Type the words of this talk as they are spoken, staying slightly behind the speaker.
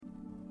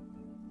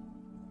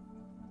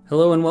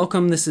Hello and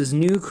welcome. This is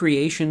New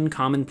Creation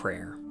Common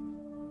Prayer.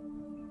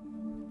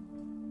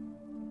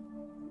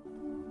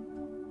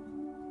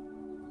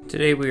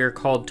 Today we are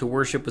called to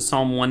worship with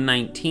Psalm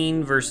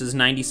 119, verses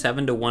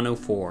 97 to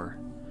 104.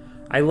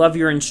 I love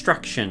your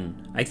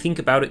instruction. I think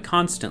about it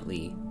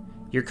constantly.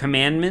 Your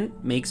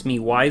commandment makes me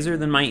wiser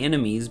than my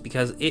enemies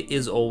because it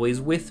is always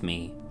with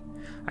me.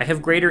 I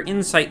have greater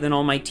insight than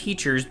all my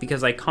teachers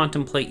because I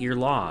contemplate your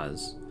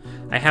laws.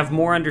 I have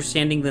more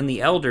understanding than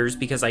the elders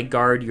because I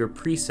guard your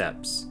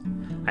precepts.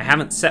 I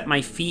haven't set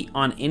my feet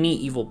on any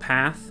evil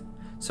path,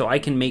 so I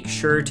can make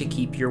sure to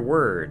keep your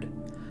word.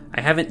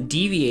 I haven't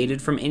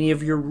deviated from any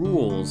of your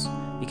rules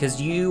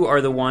because you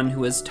are the one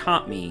who has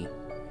taught me.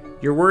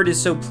 Your word is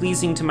so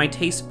pleasing to my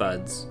taste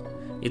buds.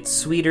 It's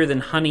sweeter than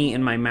honey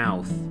in my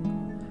mouth.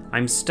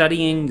 I'm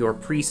studying your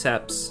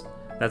precepts.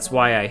 That's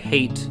why I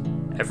hate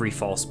every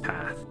false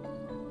path.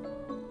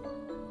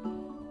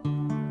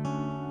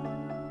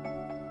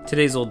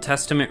 Today's Old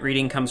Testament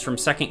reading comes from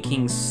 2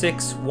 Kings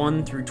 6,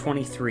 1 through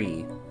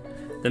 23.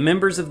 The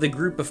members of the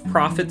group of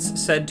prophets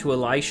said to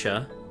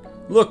Elisha,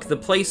 "Look, the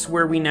place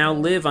where we now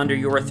live under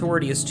your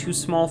authority is too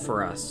small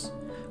for us.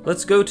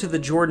 Let's go to the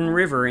Jordan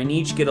River and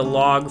each get a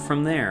log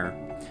from there.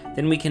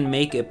 Then we can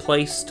make a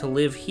place to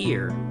live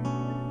here."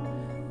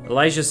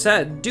 Elijah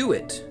said, "Do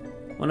it."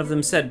 One of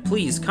them said,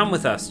 "Please come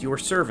with us, your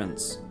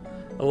servants."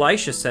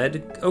 Elisha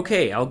said,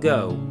 "Okay, I'll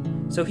go."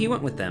 So he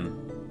went with them.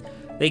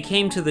 They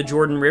came to the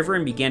Jordan River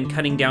and began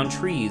cutting down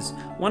trees.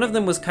 One of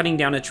them was cutting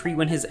down a tree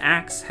when his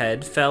axe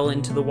head fell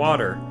into the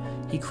water.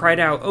 He cried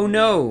out, "Oh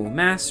no,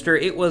 Master,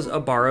 it was a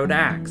borrowed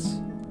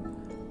axe."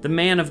 The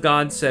man of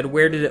God said,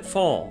 "Where did it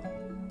fall?"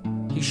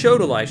 He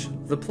showed Elisha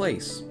the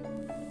place.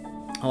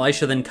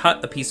 Elisha then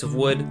cut a piece of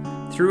wood,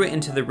 threw it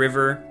into the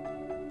river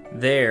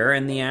there,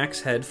 and the axe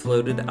head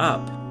floated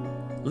up.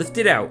 "Lift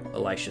it out,"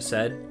 Elisha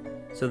said.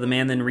 So the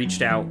man then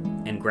reached out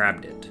and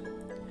grabbed it.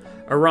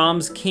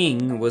 Aram's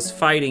king was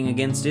fighting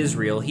against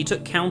Israel. He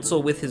took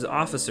counsel with his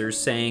officers,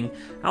 saying,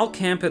 "I'll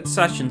camp at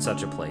such and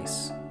such a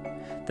place."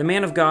 The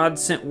man of God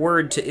sent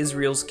word to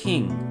Israel's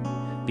king,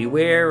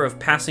 "Beware of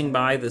passing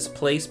by this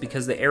place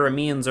because the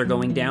Arameans are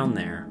going down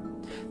there."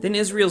 Then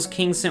Israel's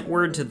king sent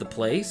word to the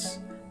place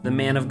the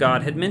man of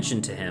God had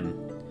mentioned to him.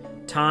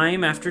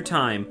 Time after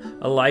time,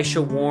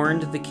 Elisha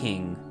warned the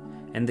king,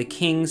 and the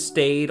king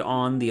stayed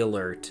on the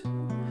alert.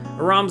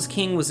 Aram's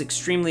king was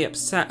extremely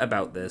upset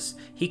about this.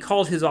 He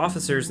called his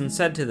officers and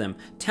said to them,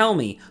 "Tell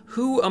me,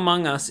 who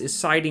among us is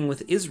siding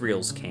with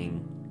Israel's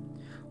king?"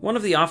 One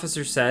of the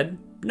officers said,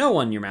 "No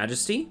one, your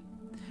majesty.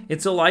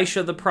 It's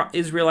Elisha the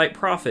Israelite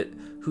prophet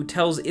who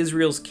tells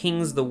Israel's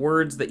kings the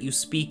words that you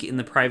speak in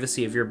the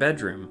privacy of your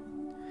bedroom."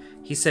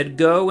 He said,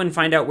 "Go and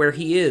find out where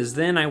he is,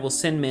 then I will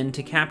send men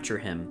to capture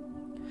him."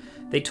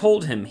 They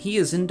told him, "He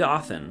is in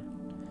Dothan."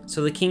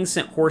 So the king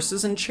sent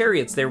horses and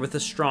chariots there with a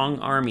strong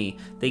army.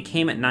 They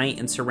came at night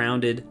and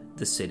surrounded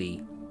the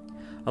city.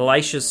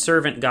 Elisha's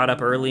servant got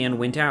up early and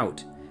went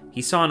out.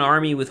 He saw an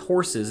army with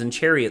horses and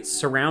chariots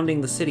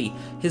surrounding the city.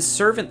 His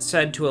servant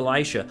said to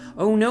Elisha,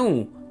 "Oh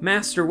no,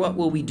 master, what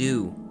will we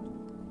do?"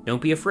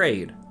 "Don't be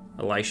afraid,"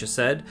 Elisha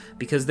said,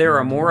 "because there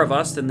are more of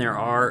us than there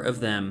are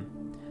of them."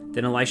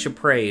 Then Elisha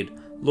prayed,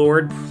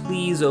 "Lord,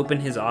 please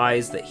open his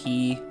eyes that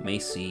he may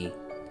see."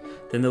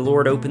 Then the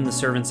Lord opened the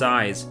servant's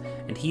eyes,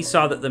 and he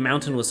saw that the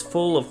mountain was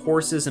full of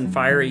horses and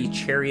fiery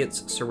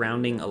chariots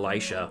surrounding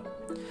Elisha.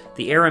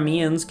 The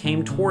Arameans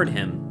came toward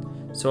him,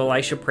 so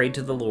Elisha prayed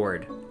to the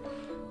Lord,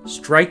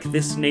 "Strike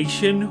this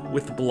nation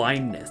with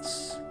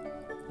blindness."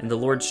 And the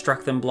Lord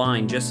struck them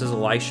blind, just as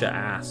Elisha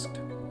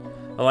asked.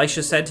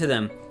 Elisha said to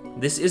them,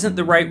 "This isn't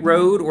the right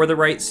road or the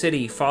right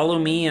city. Follow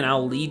me, and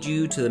I'll lead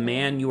you to the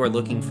man you are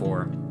looking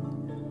for."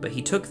 But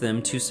he took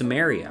them to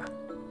Samaria.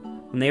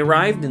 When they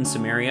arrived in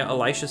Samaria,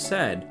 Elisha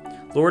said,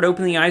 "Lord,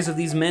 open the eyes of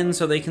these men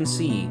so they can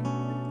see."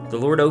 The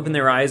Lord opened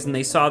their eyes, and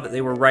they saw that they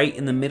were right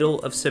in the middle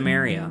of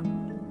Samaria.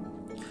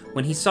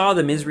 When he saw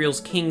them, Israel's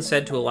king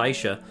said to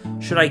Elisha,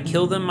 "Should I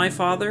kill them, my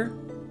father?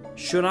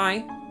 Should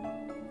I?"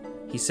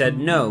 He said,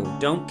 "No,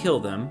 don't kill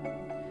them.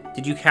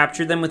 Did you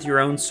capture them with your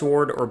own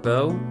sword or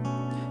bow?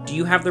 Do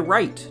you have the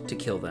right to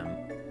kill them?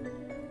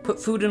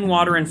 Put food and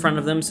water in front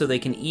of them so they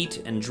can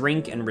eat and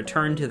drink and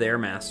return to their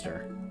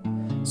master."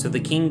 So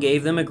the king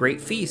gave them a great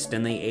feast,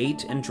 and they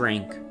ate and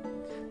drank.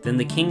 Then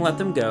the king let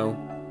them go,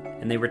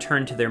 and they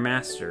returned to their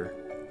master.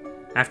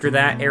 After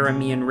that,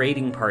 Aramean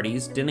raiding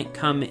parties didn't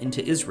come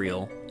into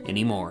Israel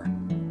anymore.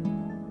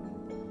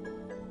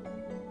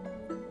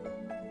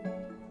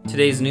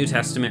 Today's New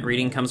Testament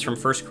reading comes from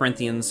 1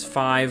 Corinthians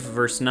 5,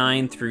 verse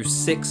 9 through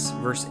 6,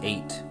 verse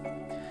 8.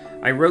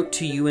 I wrote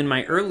to you in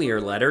my earlier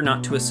letter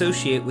not to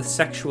associate with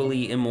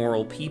sexually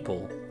immoral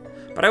people.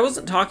 But I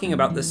wasn't talking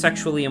about the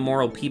sexually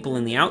immoral people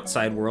in the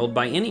outside world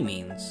by any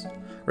means,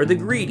 or the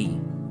greedy,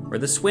 or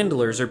the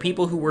swindlers, or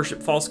people who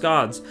worship false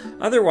gods.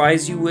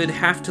 Otherwise, you would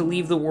have to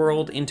leave the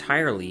world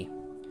entirely.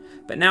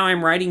 But now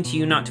I'm writing to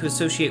you not to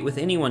associate with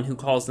anyone who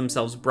calls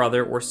themselves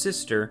brother or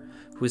sister,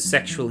 who is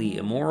sexually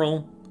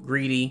immoral,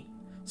 greedy,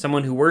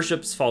 someone who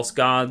worships false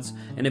gods,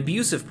 an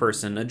abusive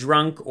person, a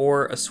drunk,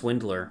 or a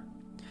swindler.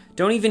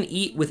 Don't even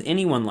eat with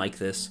anyone like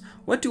this.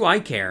 What do I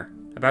care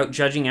about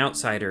judging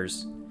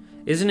outsiders?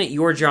 Isn't it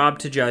your job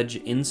to judge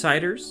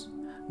insiders?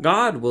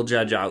 God will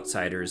judge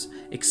outsiders.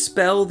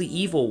 Expel the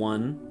evil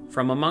one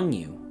from among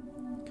you.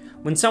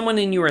 When someone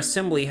in your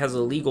assembly has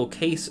a legal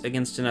case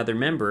against another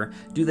member,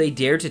 do they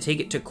dare to take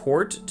it to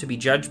court to be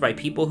judged by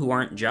people who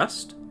aren't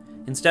just,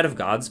 instead of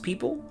God's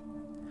people?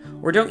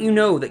 Or don't you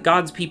know that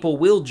God's people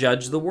will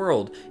judge the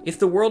world? If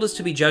the world is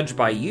to be judged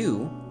by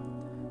you,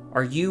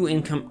 are you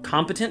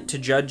incompetent to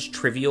judge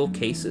trivial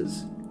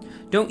cases?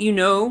 Don't you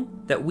know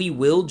that we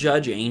will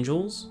judge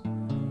angels?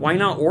 Why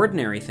not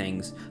ordinary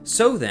things?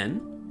 So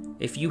then,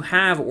 if you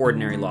have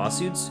ordinary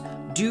lawsuits,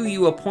 do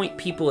you appoint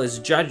people as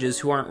judges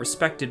who aren't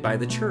respected by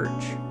the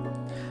church?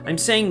 I'm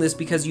saying this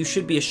because you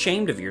should be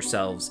ashamed of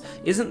yourselves.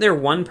 Isn't there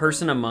one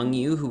person among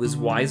you who is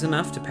wise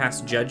enough to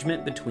pass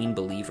judgment between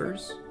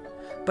believers?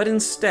 But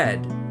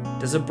instead,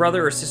 does a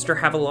brother or sister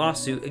have a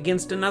lawsuit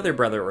against another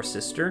brother or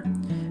sister?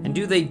 And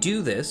do they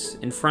do this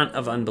in front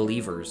of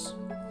unbelievers?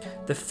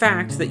 The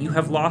fact that you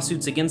have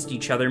lawsuits against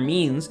each other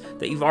means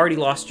that you've already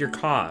lost your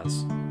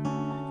cause.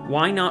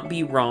 Why not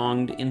be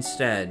wronged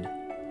instead?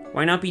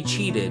 Why not be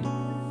cheated?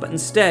 But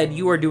instead,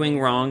 you are doing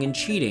wrong and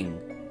cheating,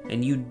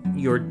 and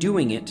you're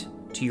doing it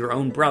to your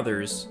own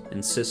brothers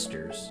and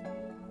sisters.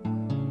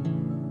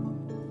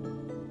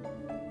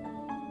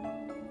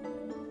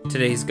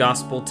 Today's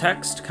gospel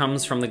text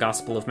comes from the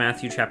Gospel of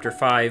Matthew chapter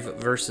 5,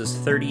 verses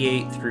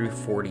 38 through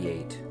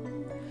 48.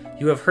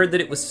 You have heard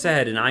that it was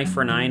said, an eye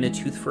for an eye and a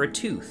tooth for a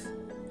tooth.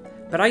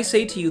 But I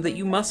say to you that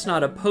you must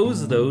not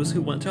oppose those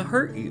who want to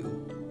hurt you.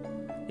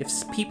 If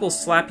people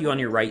slap you on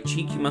your right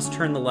cheek, you must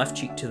turn the left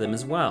cheek to them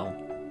as well.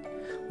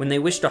 When they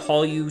wish to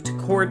haul you to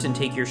court and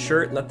take your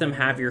shirt, let them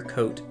have your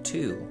coat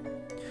too.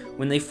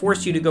 When they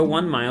force you to go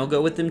 1 mile,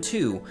 go with them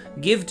 2.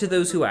 Give to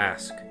those who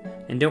ask,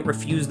 and don't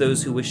refuse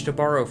those who wish to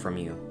borrow from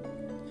you.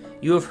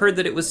 You have heard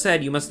that it was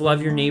said, you must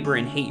love your neighbor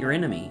and hate your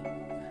enemy.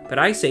 But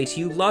I say to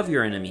you, love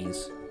your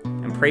enemies,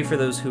 and pray for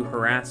those who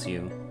harass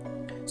you,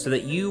 so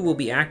that you will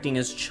be acting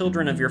as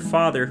children of your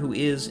Father who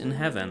is in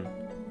heaven.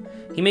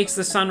 He makes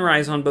the sun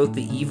rise on both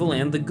the evil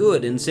and the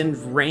good, and sends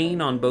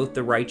rain on both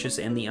the righteous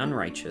and the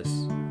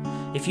unrighteous.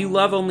 If you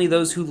love only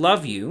those who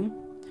love you,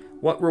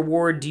 what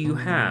reward do you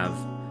have?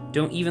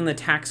 Don't even the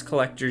tax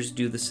collectors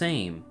do the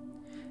same?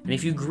 And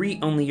if you greet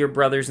only your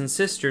brothers and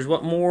sisters,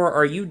 what more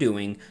are you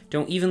doing?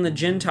 Don't even the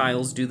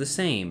Gentiles do the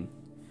same?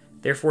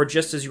 Therefore,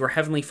 just as your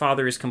heavenly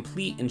Father is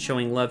complete in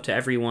showing love to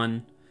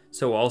everyone,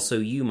 so also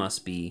you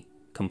must be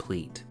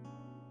complete.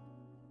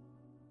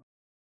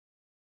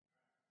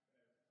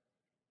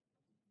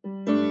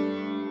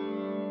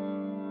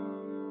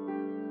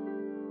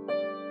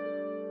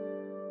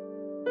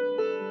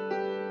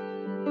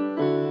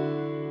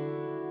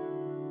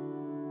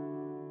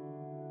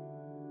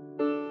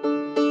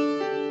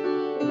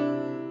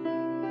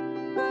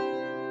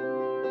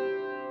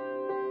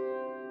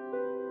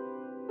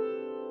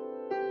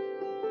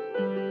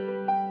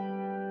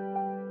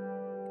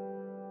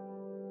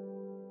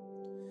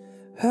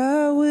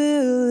 I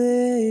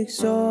will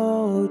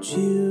exalt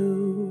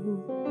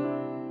you.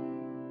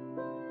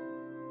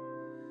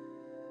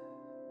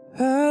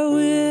 I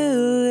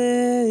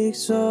will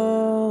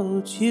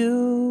exalt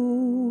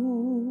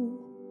you,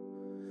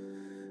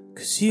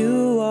 'cause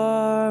you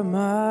are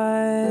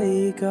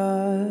my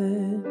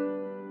God,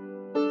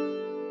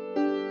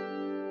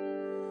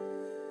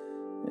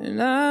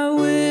 and I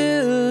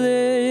will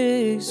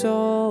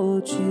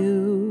exalt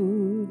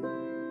you.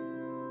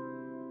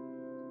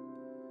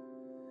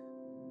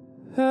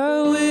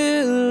 I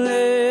will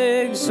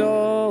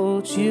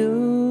exalt you,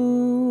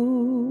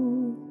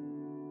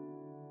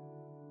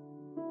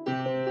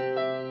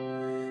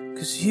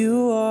 'cause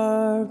you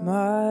are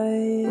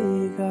my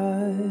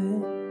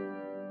God.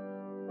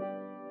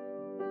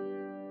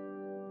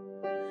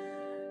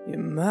 You're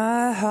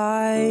my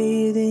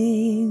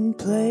hiding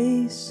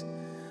place,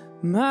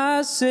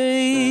 my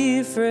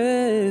safe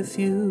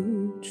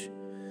refuge,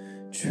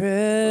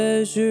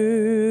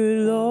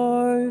 treasure,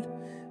 Lord,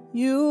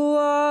 you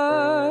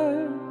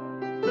are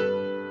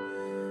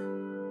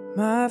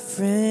my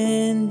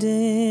friend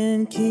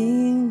and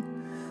King,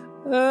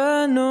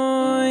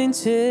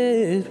 anointed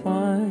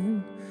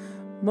one,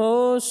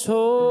 most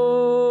holy.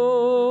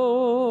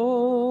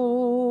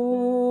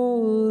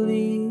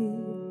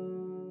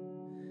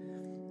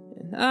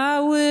 And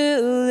I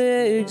will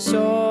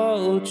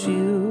exalt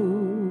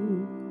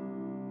you.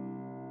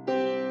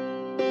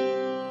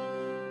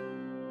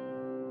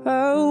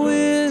 I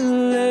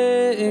will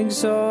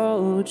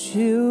exalt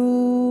you.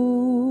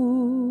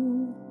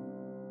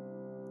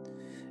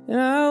 And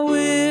I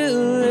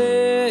will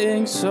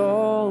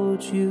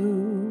exalt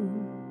you,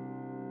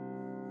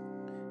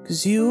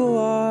 'cause you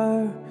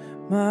are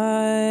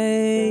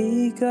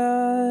my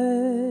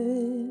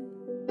God.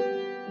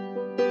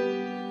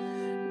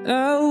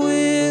 I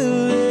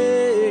will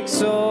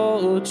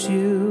exalt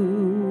you.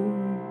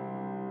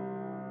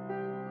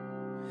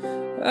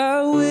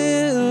 I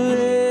will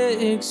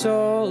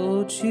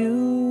exalt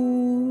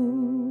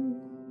you,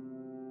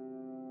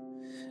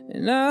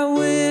 and I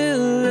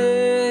will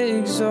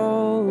exalt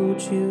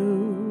exalt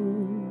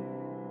you.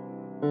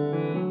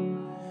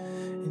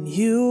 And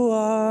you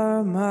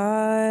are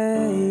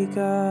my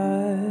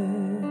God.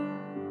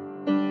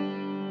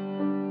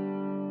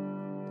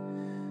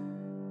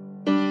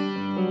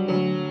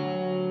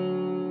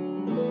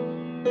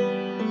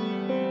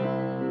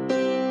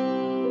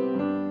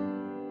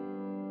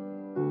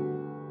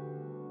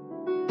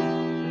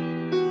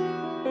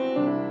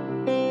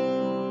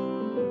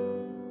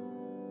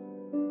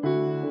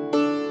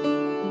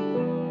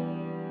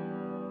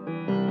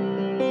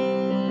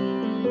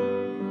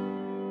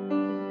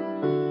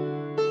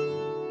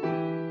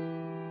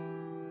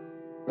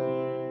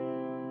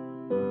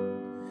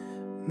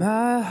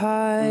 My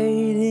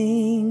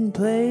hiding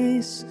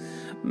place,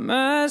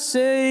 my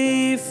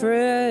safe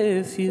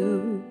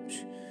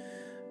refuge,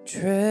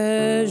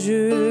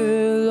 treasure,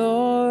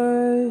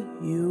 Lord,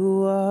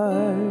 you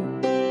are.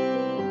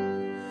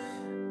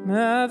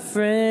 My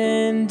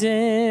friend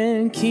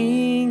and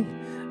King,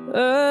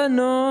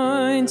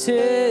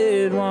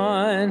 anointed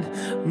one,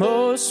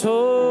 most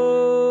holy.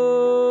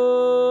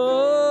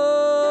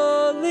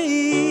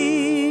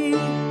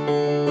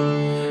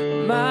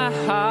 My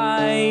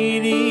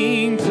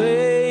hiding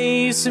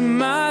place,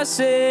 my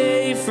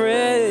safe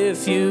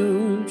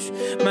refuge,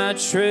 my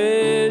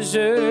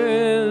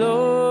treasure,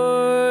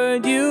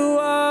 Lord, you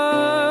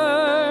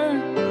are.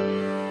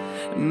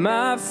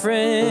 My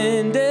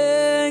friend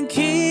and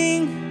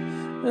King,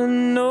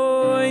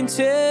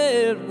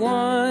 anointed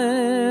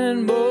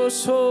one,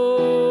 most holy,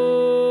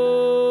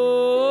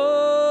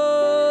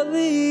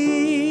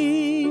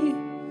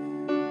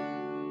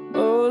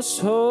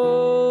 most holy.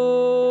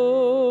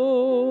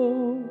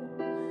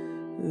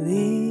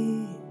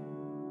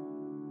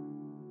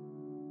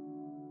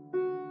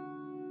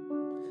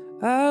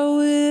 I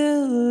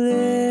will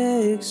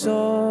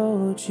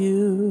exalt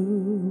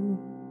you,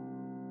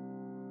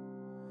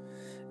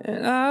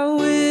 and I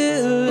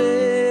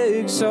will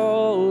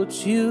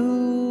exalt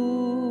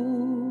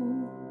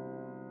you,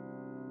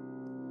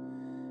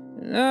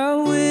 and I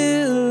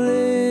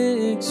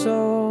will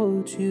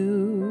exalt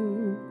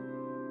you.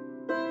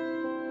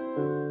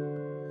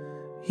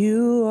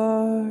 You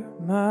are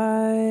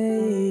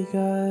my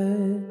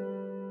God.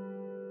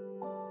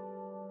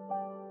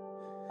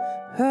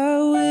 I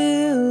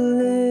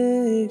will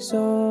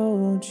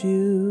exalt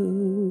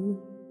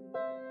you.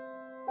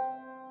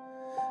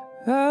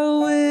 I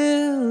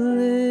will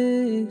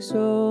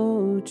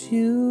exalt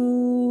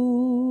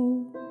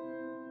you.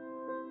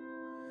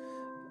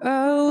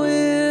 I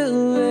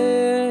will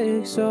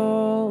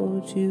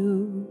exalt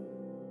you.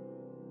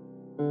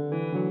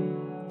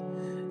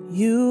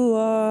 You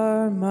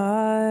are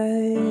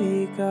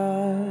my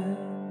God.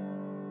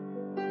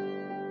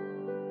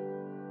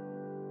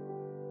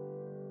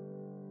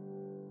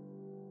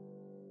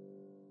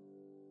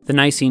 The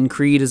Nicene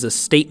Creed is a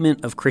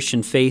statement of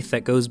Christian faith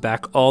that goes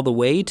back all the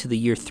way to the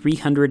year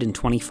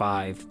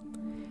 325.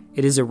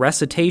 It is a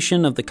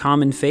recitation of the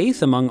common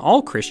faith among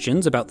all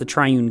Christians about the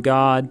triune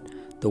God,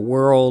 the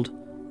world,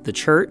 the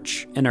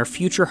church, and our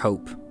future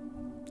hope.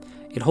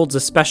 It holds a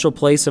special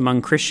place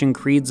among Christian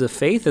creeds of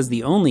faith as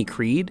the only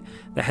creed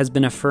that has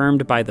been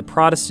affirmed by the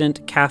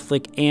Protestant,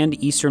 Catholic,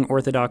 and Eastern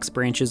Orthodox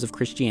branches of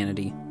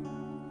Christianity.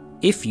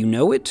 If you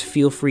know it,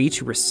 feel free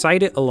to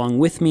recite it along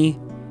with me.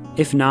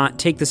 If not,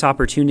 take this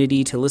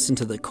opportunity to listen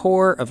to the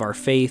core of our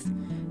faith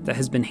that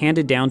has been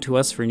handed down to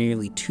us for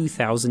nearly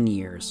 2,000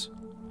 years.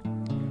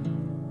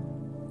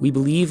 We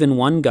believe in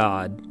one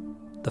God,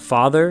 the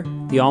Father,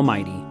 the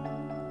Almighty,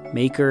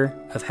 maker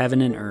of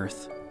heaven and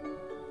earth,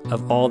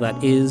 of all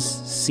that is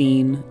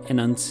seen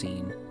and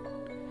unseen.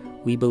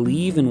 We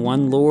believe in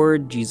one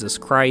Lord, Jesus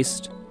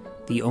Christ,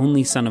 the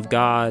only Son of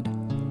God,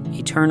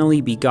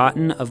 eternally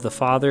begotten of the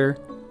Father,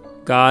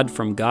 God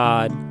from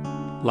God,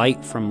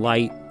 light from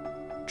light,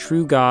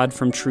 true God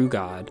from true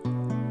God,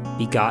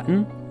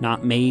 begotten,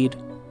 not made,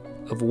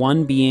 of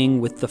one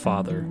being with the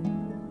Father.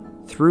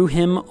 Through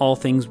him all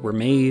things were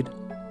made.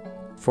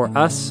 For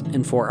us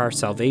and for our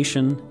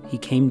salvation, he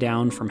came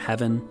down from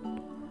heaven.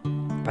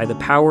 By the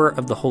power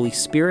of the Holy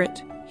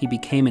Spirit, he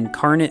became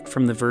incarnate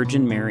from the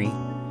Virgin Mary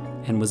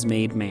and was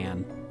made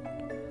man.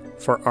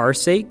 For our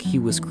sake, he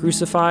was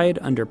crucified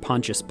under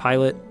Pontius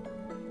Pilate.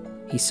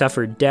 He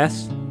suffered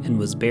death and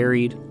was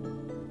buried.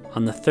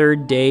 On the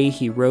third day,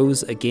 he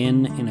rose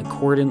again in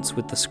accordance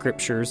with the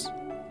Scriptures.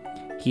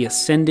 He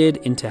ascended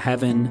into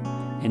heaven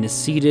and is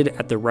seated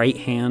at the right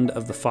hand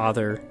of the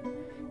Father.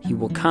 He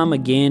will come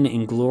again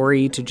in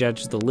glory to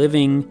judge the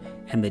living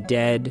and the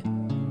dead,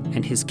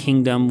 and his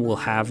kingdom will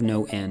have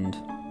no end.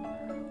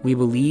 We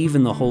believe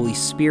in the Holy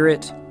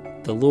Spirit,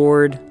 the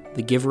Lord,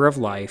 the giver of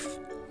life,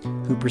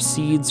 who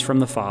proceeds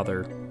from the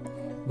Father.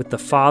 With the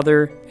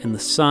Father and the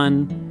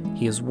Son,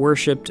 he is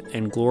worshipped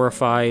and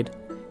glorified.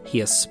 He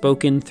has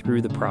spoken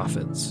through the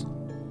prophets.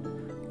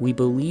 We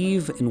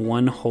believe in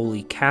one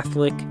holy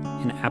Catholic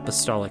and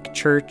Apostolic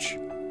Church.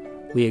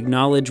 We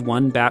acknowledge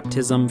one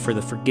baptism for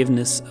the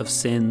forgiveness of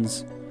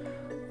sins.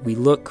 We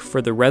look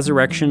for the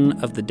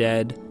resurrection of the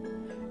dead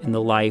and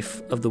the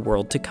life of the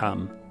world to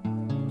come.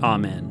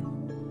 Amen.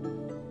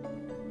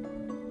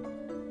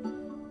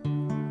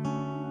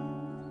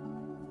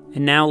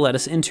 And now let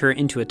us enter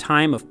into a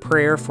time of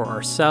prayer for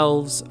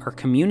ourselves, our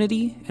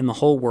community, and the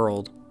whole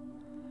world.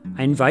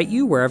 I invite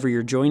you, wherever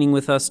you're joining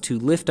with us, to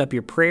lift up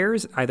your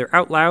prayers, either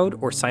out loud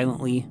or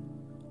silently,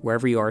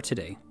 wherever you are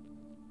today.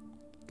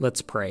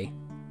 Let's pray.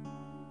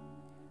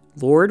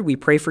 Lord, we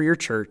pray for your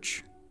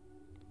church,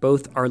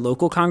 both our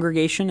local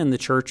congregation and the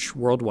church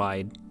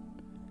worldwide.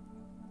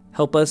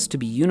 Help us to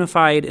be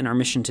unified in our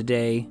mission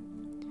today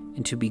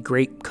and to be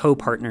great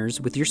co-partners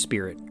with your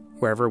Spirit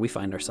wherever we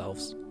find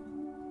ourselves.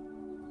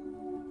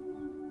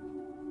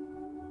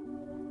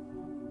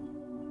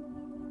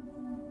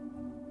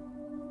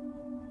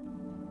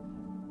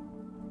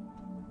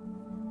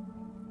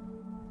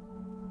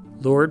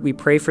 Lord, we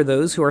pray for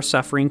those who are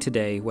suffering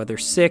today, whether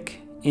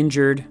sick,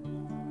 injured,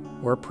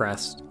 or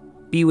oppressed.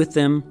 Be with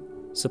them,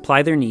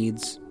 supply their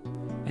needs,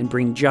 and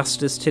bring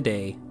justice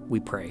today, we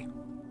pray.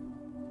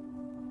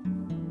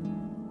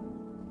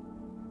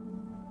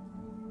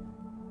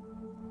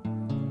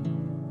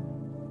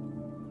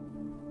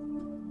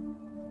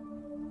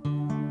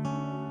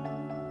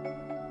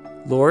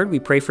 Lord, we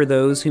pray for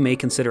those who may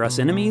consider us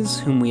enemies,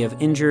 whom we have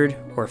injured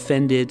or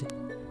offended.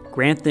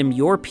 Grant them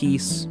your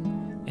peace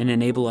and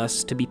enable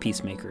us to be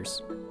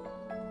peacemakers.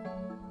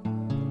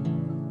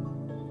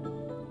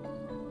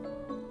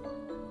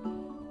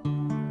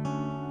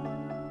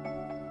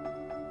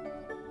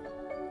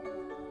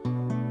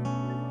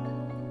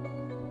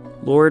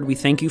 Lord, we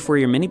thank you for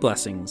your many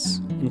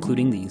blessings,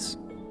 including these.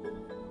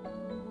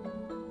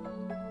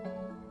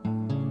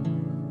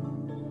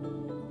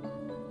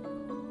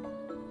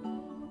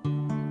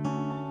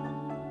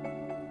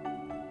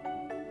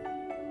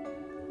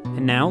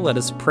 And now let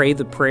us pray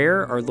the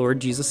prayer our Lord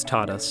Jesus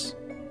taught us.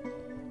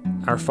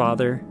 Our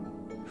Father,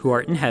 who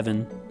art in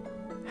heaven,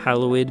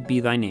 hallowed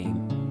be thy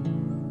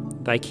name.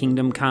 Thy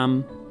kingdom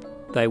come,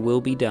 thy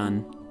will be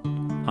done,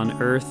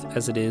 on earth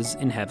as it is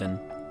in heaven.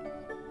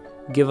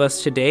 Give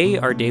us today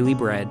our daily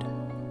bread,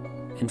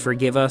 and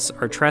forgive us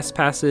our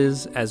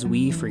trespasses as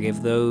we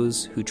forgive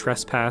those who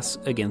trespass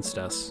against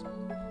us.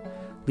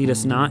 Lead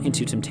us not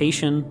into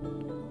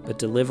temptation, but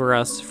deliver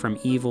us from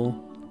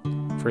evil.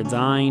 For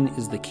thine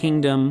is the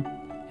kingdom,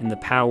 and the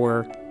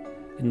power,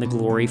 and the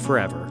glory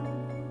forever.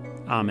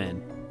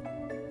 Amen.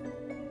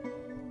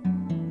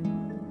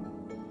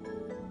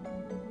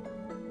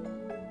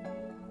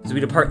 As we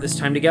depart this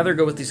time together,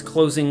 go with these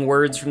closing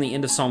words from the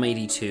end of Psalm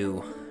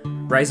 82.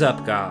 Rise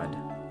up, God,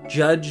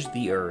 judge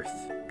the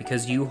earth,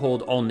 because you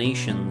hold all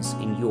nations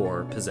in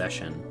your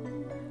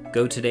possession.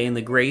 Go today in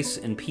the grace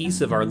and peace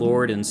of our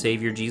Lord and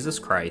Savior Jesus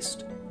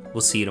Christ.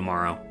 We'll see you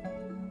tomorrow.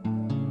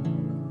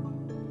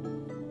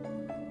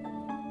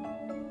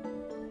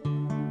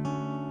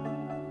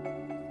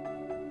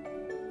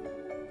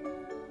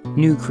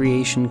 New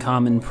Creation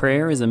Common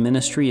Prayer is a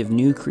ministry of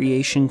New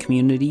Creation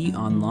Community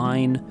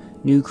Online,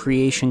 New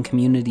Creation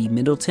Community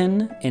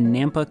Middleton, and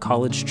Nampa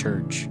College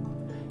Church.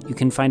 You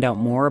can find out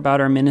more about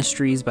our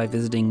ministries by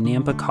visiting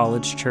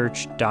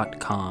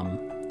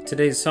nampacollegechurch.com.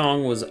 Today's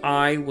song was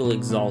I Will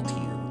Exalt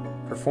You,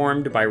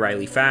 performed by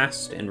Riley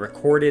Fast and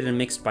recorded and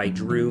mixed by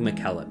Drew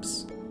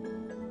McKellips.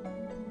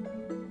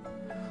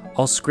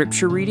 All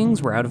scripture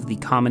readings were out of the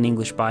Common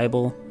English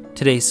Bible.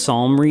 Today's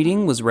psalm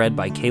reading was read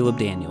by Caleb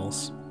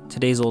Daniels.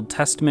 Today's Old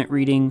Testament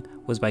reading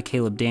was by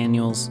Caleb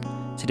Daniels.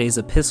 Today's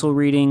epistle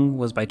reading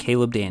was by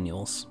Caleb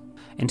Daniels.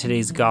 And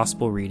today's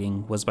gospel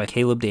reading was by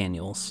Caleb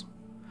Daniels.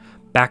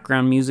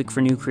 Background music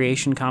for New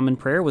Creation Common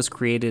Prayer was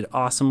created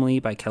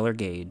awesomely by Keller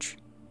Gage.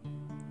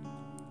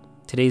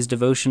 Today's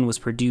devotion was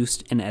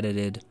produced and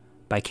edited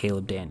by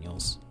Caleb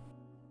Daniels.